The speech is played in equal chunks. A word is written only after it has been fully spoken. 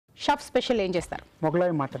Shop special ఏం చేస్తారు? Mughlai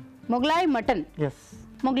mutton. Mughlai mutton. Yes.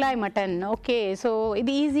 Mughlai mutton. Okay, so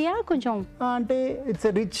ఇది ఈజీయా కొంచెం? అంటే ఇట్స్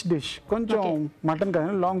ఎ రిచ్ డిష్. కొంచెం మటన్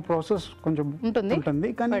కానీ లాంగ్ ప్రాసెస్ కొంచెం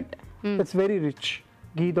ఉంటుంది కానీ ఇట్స్ వెరీ రిచ్.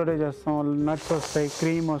 గీ తోటే చేస్తాం, నట్స్ వస్తాయి,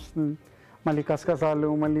 క్రీమ్ వస్తుంది, మళ్ళీ కసకసాలు,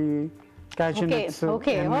 మళ్ళీ cashew nuts.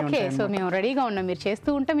 Okay okay, so మేము రెడీగా ఉన్నాం, మీరు చేస్తూ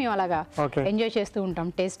ఉంటే మేము అలాగా ఎంజాయ్ చేస్తూ ఉంటాం,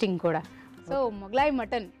 టేస్టింగ్ కూడా. So Mughlai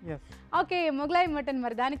mutton. Okay, Mughlai mutton.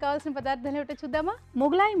 మరి దానికి కావాల్సిన పదార్థాలు ఏమిటో చూద్దామా?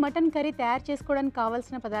 Mughlai మటన్ కర్రీ తయారు చేసుకోవడానికి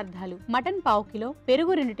కావాల్సిన పదార్థాలు: మటన్ 1/2 కిలో,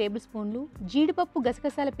 పెరుగు 2 టేబుల్ స్పూన్లు, జీడిపప్పు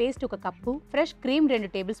గసగసాల paste 1 cup, fresh cream 2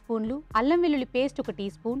 table స్పూన్లు, అల్లం వెల్లుల్లి paste 1 tea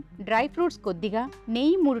spoon, dry fruits కొద్దిగా,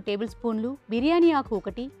 నెయ్యి 3 టేబుల్ స్పూన్లు, బిర్యానీ ఆకు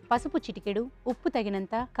 1, పసుపు చిటికెడు, ఉప్పు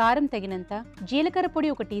తగినంత, కారం తగినంత, జీలకర్ర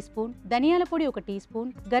పొడి 1 టీ స్పూన్, ధనియాల పొడి 1 tea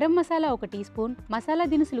spoon, garam masala 1 tea spoon, masala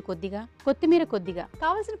దినుసులు కొద్దిగా, కొత్తిమీర కొద్దిగా.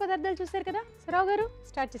 కావాల్సిన పదార్థాలు చూసారు కదా సరావు గారు,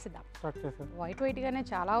 స్టార్ట్ చేసేద్దాం. వైట్ గానే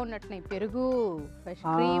చాలా ఉన్నట్టున్నాయి. పెరుగు, ఫ్రెష్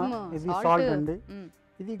క్రీమ్, ఇది సాల్ట్ అండి,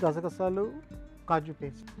 ఇది గసగసాలు, కాజు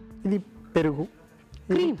పేస్ట్, ఇది పెరుగు,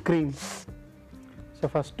 క్రీమ్. సో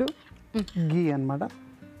ఫస్ట్ గీ అన్నమాట.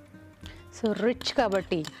 సో రిచ్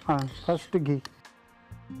కాబట్టి ఫస్ట్ గీ.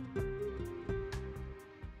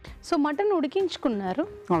 So mutton ఉడికించుకున్నారు.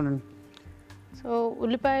 అవునండి. సో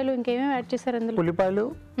ఉల్లిపాయలు ఇంకేమేమి యాడ్ చేశారు అందులో? ఉల్లిపాయలు,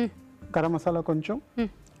 గరం మసాలా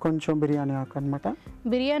కొంచెం బిర్యానీ ఆకు అన్నమాట.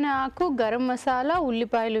 బిర్యానీ ఆకు, గరం మసాలా,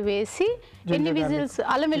 ఉల్లిపాయలు వేసి ఎన్ని విజిల్స్?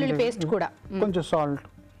 అల్లం వెల్లుల్లి పేస్ట్ కూడా, కొంచెం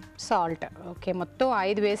సాల్ట్. ఓకే, మొత్తం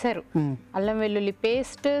 5 వేశారు. అల్లం వెల్లుల్లి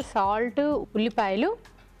పేస్ట్, సాల్ట్, ఉల్లిపాయలు,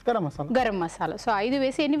 గరం మసాలా. సో 5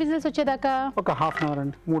 వేసి ఎన్ని విజిల్స్ వచ్చేదాకా? ఒక హాఫ్ అన్ అవర్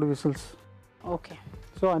అండి, 3 విజిల్స్. ఓకే.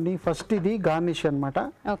 సో అన్ని ఫస్ట్ ఇది గార్నిష్ అన్నమాట.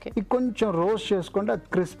 ఇది కొంచెం రోస్ట్ చేసుకుంటే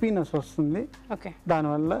క్రిస్పీనెస్ వస్తుంది. ఓకే,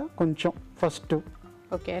 దానివల్ల కొంచెం ఫస్ట్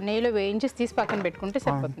ఓకే నెయ్యిలో వేయించి తీసి పక్కన పెట్టుకుంటే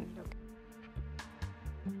సరిపోతుంది.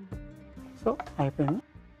 సో అయిపోయింది.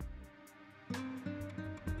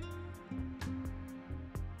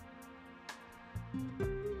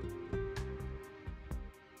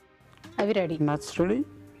 అవి రెడీ, నట్స్ రెడీ.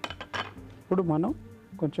 ఇప్పుడు మనం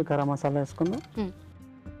కొంచెం గరం మసాలా వేసుకుందాం,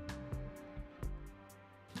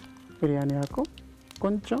 బిర్యానీ ఆకు,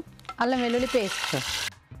 కొంచెం అల్లం వెల్లుల్లి పేస్ట్,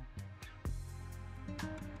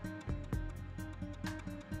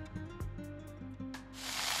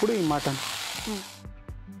 ఇప్పుడు ఈ మటన్.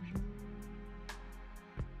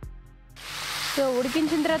 సో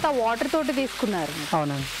ఉడికించిన తర్వాత వాటర్ తోటి తీసుకున్నారు.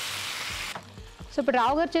 అవునండి. సో ఇప్పుడు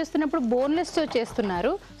రావు గారు చేస్తున్నప్పుడు బోన్లెస్ తో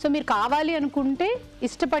చేస్తున్నారు. సో మీరు కావాలి అనుకుంటే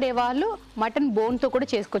ఇష్టపడే వాళ్ళు మటన్ బోన్తో కూడా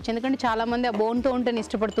చేసుకోవచ్చు, ఎందుకంటే చాలా మంది ఆ బోన్తో ఉంటేనే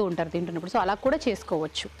ఇష్టపడుతూ ఉంటారు తింటున్నప్పుడు. సో అలా కూడా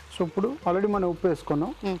చేసుకోవచ్చు. సో ఇప్పుడు ఆల్రెడీ మనం ఉప్పు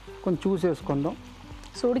వేసుకున్నాం, కొంచెం చూసి వేసుకుందాం.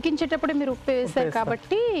 సో ఉడికించేటప్పుడే మీరు ఉప్పు వేస్తారు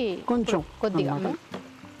కాబట్టి కొంచెం కొద్దిగా.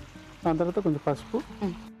 దాని తర్వాత కొంచెం పసుపు,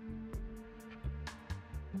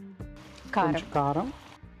 కారం,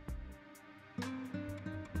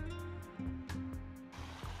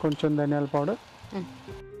 కొంచెం ధనియాల పౌడర్,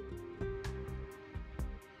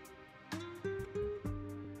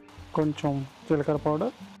 కొంచెం జీలకర్ర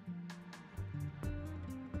పౌడర్,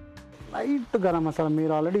 లైట్ గరం మసాలా.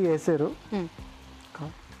 మీరు ఆల్రెడీ వేసారు.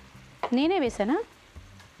 నేనే వేసానా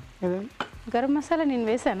గరం మసాలా? నేను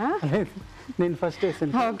వేసానా? నేను ఫస్ట్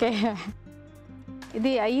వేసాను. ఓకే,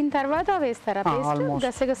 ఇది అయిన తర్వాత వేస్తారా పేస్ట్?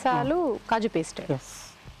 గసగసాలు, కాజు పేస్ట్.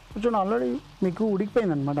 కొంచెం ఆల్రెడీ మీకు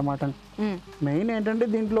ఉడికిపోయింది అనమాట మటన్. మెయిన్ ఏంటంటే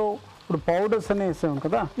దీంట్లో ఇప్పుడు పౌడర్స్ అనే వేసాం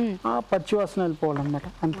కదా, ఆ పచ్చి వాసన వెళ్ళిపోవాలన్నమాట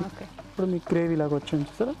అంతే. ఇప్పుడు మీకు గ్రేవీ లాగా వచ్చింది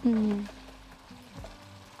చూసారా.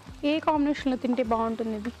 ఏ కాంబినేషన్లో తింటే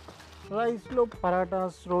బాగుంటుంది ఇది? రైస్లో,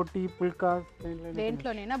 పరాటాస్, రోటీ, పుల్కా,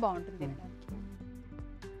 దేంట్లోనైనా బాగుంటుంది.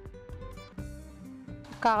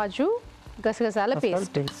 కాజు, గసగసాల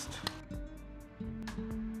పేస్ట్.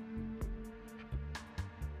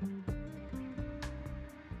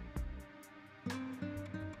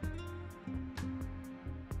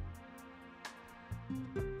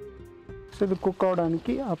 ఇది కుక్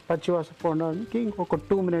అవడానికి, ఆ పచ్చివాసన పోవడానికి ఇంకొక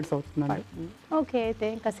 2 మినిట్స్ అవుతుందండి. ఓకే, అయితే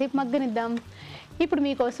కాసేపు మగ్గనిద్దాం. ఇప్పుడు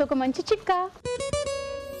మీకోసం ఒక మంచి చిట్కా.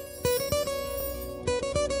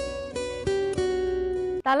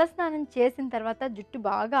 తలస్నానం చేసిన తర్వాత జుట్టు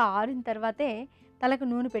బాగా ఆరిన తర్వాతే తలకు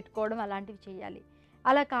నూనె పెట్టుకోవడం అలాంటివి చేయాలి.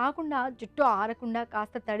 అలా కాకుండా జుట్టు ఆరకుండా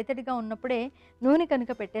కాస్త తడితడిగా ఉన్నప్పుడే నూనె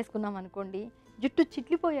కనుక పెట్టేసుకున్నాం అనుకోండి, జుట్టు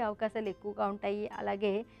చిట్లిపోయే అవకాశాలు ఎక్కువగా ఉంటాయి.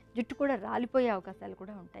 అలాగే జుట్టు కూడా రాలిపోయే అవకాశాలు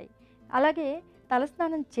కూడా ఉంటాయి. అలాగే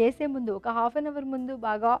తలస్నానం చేసే ముందు ఒక హాఫ్ అన్ అవర్ ముందు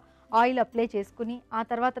బాగా ఆయిల్ అప్లై చేసుకుని ఆ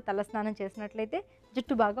తర్వాత తలస్నానం చేసినట్లయితే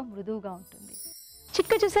జుట్టు బాగా మృదువుగా ఉంటుంది.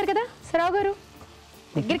 చిట్కా చూసారు కదా సరావు గారు,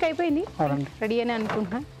 దగ్గరికి అయిపోయింది, రెడీ అని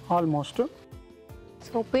అనుకుంటున్నా ఆల్మోస్ట్.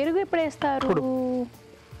 సో పెరుగు ఎప్పుడు వేస్తారు?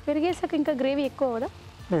 పెరుగేసాక ఇంకా గ్రేవీ ఎక్కువ అవదా?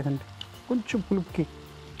 లేదండి, కొంచెం పులుపుకి.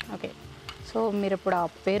 ఓకే, సో మీరు ఇప్పుడు ఆ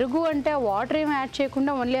పెరుగు అంటే వాటర్ ఏమి యాడ్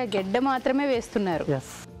చేయకుండా ఓన్లీ ఆ గెడ్డ మాత్రమే వేస్తున్నారు.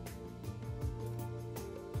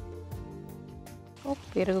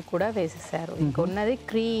 పెరుగు కూడా వేసేసారు. ఇంకొన్నది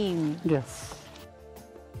క్రీమ్.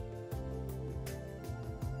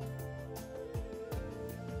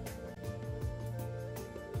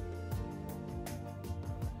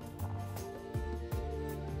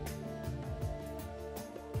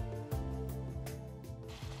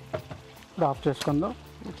 ఆఫ్ చేసుకుందాం.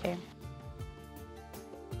 ఓకే,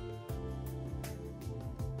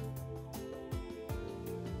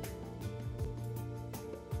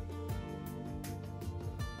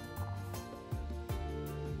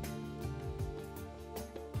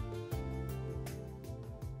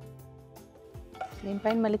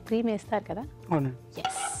 దీనిపైన మళ్ళీ క్రీమ్ వేస్తారు కదా? అవునండి.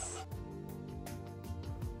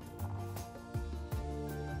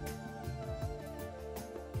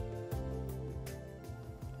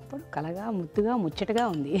 ఇప్పుడు కలగా ముద్దుగా ముచ్చటగా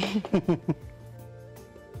ఉంది.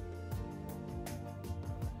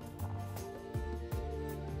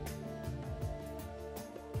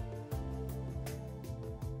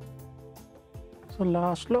 సో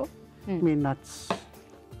లాస్ట్లో మీ నట్స్.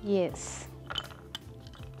 ఎస్.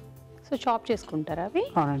 సో చాప్ చేసుకుంటారా అవి?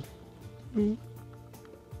 అవునండి.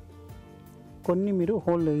 కొన్ని మీరు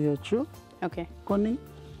హోల్ వేయచ్చు. ఓకే. కొన్ని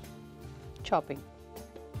చాపింగ్.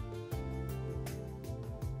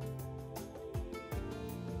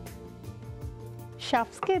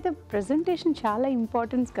 షెఫ్స్కి అయితే ప్రెజెంటేషన్ చాలా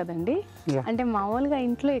ఇంపార్టెన్స్ కదండి. అంటే మామూలుగా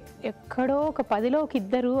ఇంట్లో ఎక్కడో ఒక 10లో ఒక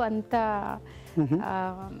 2 అంత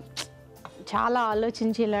చాలా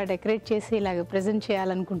ఆలోచించి ఇలా డెకరేట్ చేసి ఇలాగ ప్రజెంట్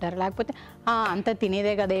చేయాలనుకుంటారు. లేకపోతే అంతా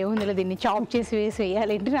తినేదే కదా, ఏముందిలో దీన్ని చాప్ చేసి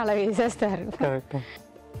వేయాలి ఏంటి అలా వేసేస్తారు.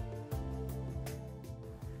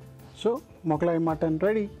 So Mughlai mutton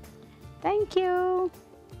ready. Thank you.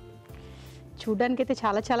 చూడడానికైతే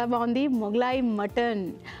చాలా చాలా బాగుంది మొగలాయి మటన్.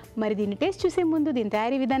 మరి దీన్ని టేస్ట్ చూసే ముందు దీని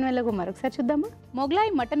తయారీ విధానం ఎలాగో మరొకసారి చూద్దామా?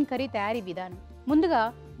 మొగలాయి మటన్ కర్రీ తయారీ విధానం. ముందుగా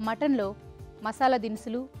మటన్లో మసాలా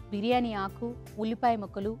దినుసులు, బిర్యానీ ఆకు, ఉల్లిపాయ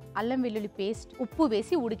ముక్కలు, అల్లం వెల్లుల్లి పేస్ట్, ఉప్పు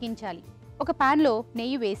వేసి ఉడికించాలి. ఒక ప్యాన్లో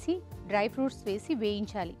నెయ్యి వేసి డ్రై ఫ్రూట్స్ వేసి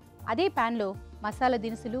వేయించాలి. అదే ప్యాన్లో మసాలా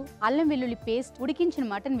దినుసులు, అల్లం వెల్లుల్లి పేస్ట్, ఉడికించిన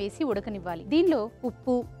మటన్ వేసి ఉడకనివ్వాలి. దీనిలో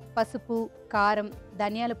ఉప్పు, పసుపు, కారం,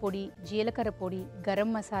 ధనియాల పొడి, జీలకర్ర పొడి, గరం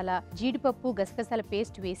మసాలా, జీడిపప్పు, గసగసాల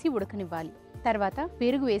పేస్ట్ వేసి ఉడకనివ్వాలి. తర్వాత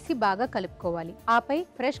పెరుగు వేసి బాగా కలుపుకోవాలి. ఆపై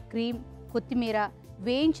ఫ్రెష్ క్రీమ్, కొత్తిమీర,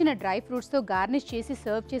 వేయించిన డ్రై ఫ్రూట్స్తో గార్నిష్ చేసి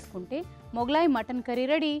సర్వ్ చేసుకుంటే Mughlai mutton curry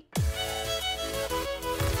ready.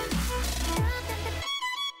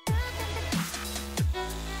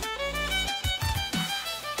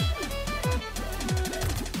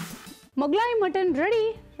 Mughlai mutton ready.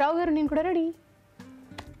 రావు గారు, నేను కూడా రెడీ.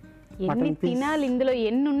 ఎన్ని తినాలి ఇందులో,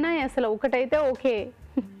 ఎన్ని ఉన్నాయి అసలు? ఒకటైతే ఓకే.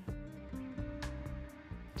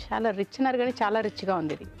 చాలా రిచ్ అన్నారు కానీ చాలా రిచ్గా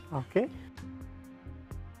ఉంది ఇది. ఓకే.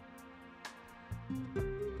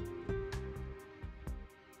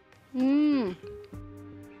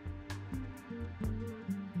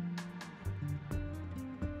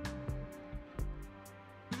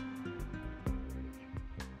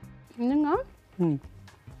 నిజంగా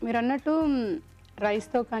మీరు అన్నట్టు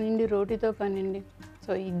రైస్తో కానివ్వండి, రోటీతో కానివ్వండి,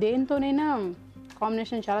 సో దేనితోనైనా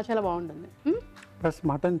కాంబినేషన్ చాలా చాలా బాగుంటుంది. ప్లస్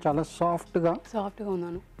మటన్ చాలా సాఫ్ట్గా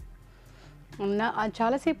ఉన్నాను.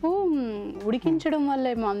 చాలాసేపు ఉడికించడం వల్ల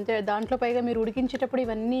ఏమో అంతే. దాంట్లో పైగా మీరు ఉడికించేటప్పుడు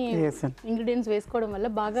ఇవన్నీ ఇంగ్రీడియంట్స్ వేసుకోవడం వల్ల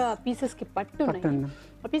బాగా పీసెస్కి పట్టున్నాయి.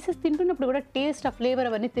 ఆ పీసెస్ తింటున్నప్పుడు కూడా టేస్ట్, ఆ ఫ్లేవర్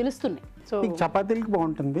అవన్నీ తెలుస్తున్నాయి. సో చపాతీలకి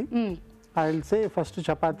బాగుంటుంది. I will say first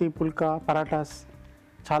chapati, phulka, parathas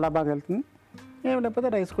చాలా బాగా వెళ్తుంది. ఏం లేకపోతే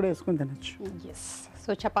రైస్ కూడా వేసుకొని తినచ్చు. ఎస్.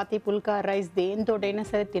 సో చపాతీ, పుల్కా, రైస్ దేనితోటైనా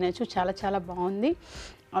సరే తినచ్చు. చాలా చాలా బాగుంది.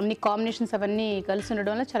 అన్ని కాంబినేషన్స్ అవన్నీ కలిసి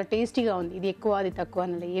ఉండడం వల్ల చాలా టేస్టీగా ఉంది. ఇది ఎక్కువ అది తక్కువ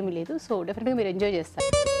అన్నది ఏమీ లేదు. సో డెఫినెట్గా మీరు ఎంజాయ్ చేస్తారు.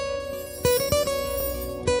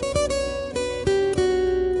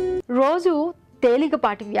 రోజు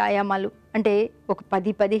తేలికపాటి వ్యాయామాలు అంటే ఒక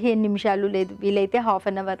 10-15 నిమిషాలు, లేదు వీలైతే హాఫ్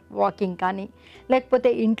అన్ అవర్ వాకింగ్ కానీ, లేకపోతే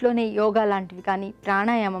ఇంట్లోనే యోగా లాంటివి కానీ,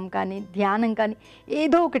 ప్రాణాయామం కానీ, ధ్యానం కానీ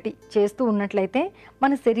ఏదో ఒకటి చేస్తూ ఉన్నట్లయితే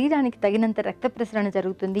మన శరీరానికి తగినంత రక్త ప్రసరణ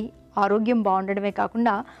జరుగుతుంది. ఆరోగ్యం బాగుండడమే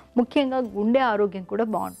కాకుండా ముఖ్యంగా గుండె ఆరోగ్యం కూడా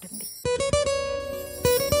బాగుంటుంది.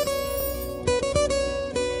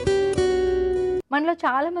 మనలో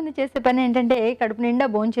చాలామంది చేసే పని ఏంటంటే కడుపు నిండా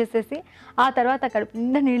భోంచేసేసి ఆ తర్వాత కడుపు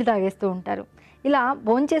నిండా నీళ్లు తాగేస్తూ ఉంటారు. ఇలా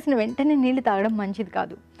భోంచేసిన వెంటనే నీళ్లు తాగడం మంచిది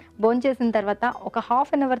కాదు. భోంచేసిన తర్వాత ఒక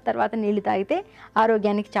హాఫ్ అన్ అవర్ తర్వాత నీళ్లు తాగితే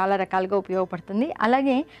ఆరోగ్యానికి చాలా రకాలుగా ఉపయోగపడుతుంది.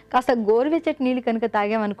 అలాగే కాస్త గోరువెచ్చటి నీళ్ళు కనుక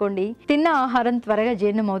తాగామనుకోండి, తిన్న ఆహారం త్వరగా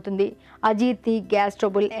జీర్ణం అవుతుంది. అజీర్తి, గ్యాస్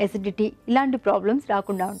ట్రబుల్, ఎసిడిటీ ఇలాంటి ప్రాబ్లమ్స్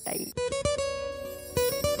రాకుండా ఉంటాయి.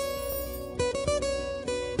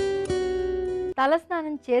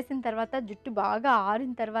 తలస్నానం చేసిన తర్వాత జుట్టు బాగా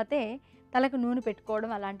ఆరిన తర్వాతే తలకు నూనె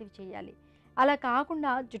పెట్టుకోవడం అలాంటివి చేయాలి. అలా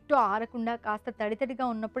కాకుండా జుట్టు ఆరకుండా కాస్త తడితడిగా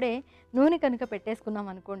ఉన్నప్పుడే నూనె కనుక పెట్టేసుకున్నాం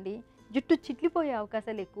అనుకోండి, జుట్టు చిట్లిపోయే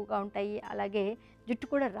అవకాశాలు ఎక్కువగా ఉంటాయి. అలాగే జుట్టు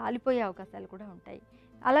కూడా రాలిపోయే అవకాశాలు కూడా ఉంటాయి.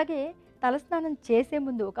 అలాగే తలస్నానం చేసే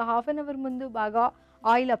ముందు ఒక హాఫ్ అన్ అవర్ ముందు బాగా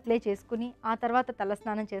ఆయిల్ అప్లై చేసుకుని ఆ తర్వాత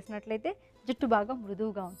తలస్నానం చేసినట్లయితే జుట్టు బాగా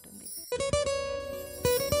మృదువుగా ఉంటుంది.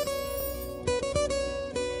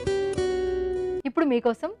 ఇప్పుడు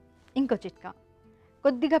మీకోసం ఇంకో చిట్కా.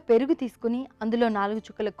 కొద్దిగా పెరుగు తీసుకుని అందులో 4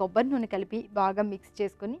 చుక్కల కొబ్బరి నూనె కలిపి బాగా మిక్స్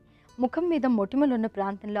చేసుకొని ముఖం మీద మొటిమలు ఉన్న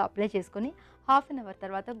ప్రాంతంలో అప్లై చేసుకొని హాఫ్ అన్ అవర్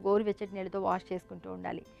తర్వాత గోరువెచ్చటి నీళ్ళతో వాష్ చేసుకుంటూ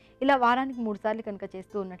ఉండాలి. ఇలా వారానికి 3 సార్లు కనుక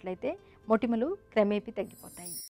చేస్తూ ఉన్నట్లయితే మొటిమలు క్రమేపీ తగ్గిపోతాయి.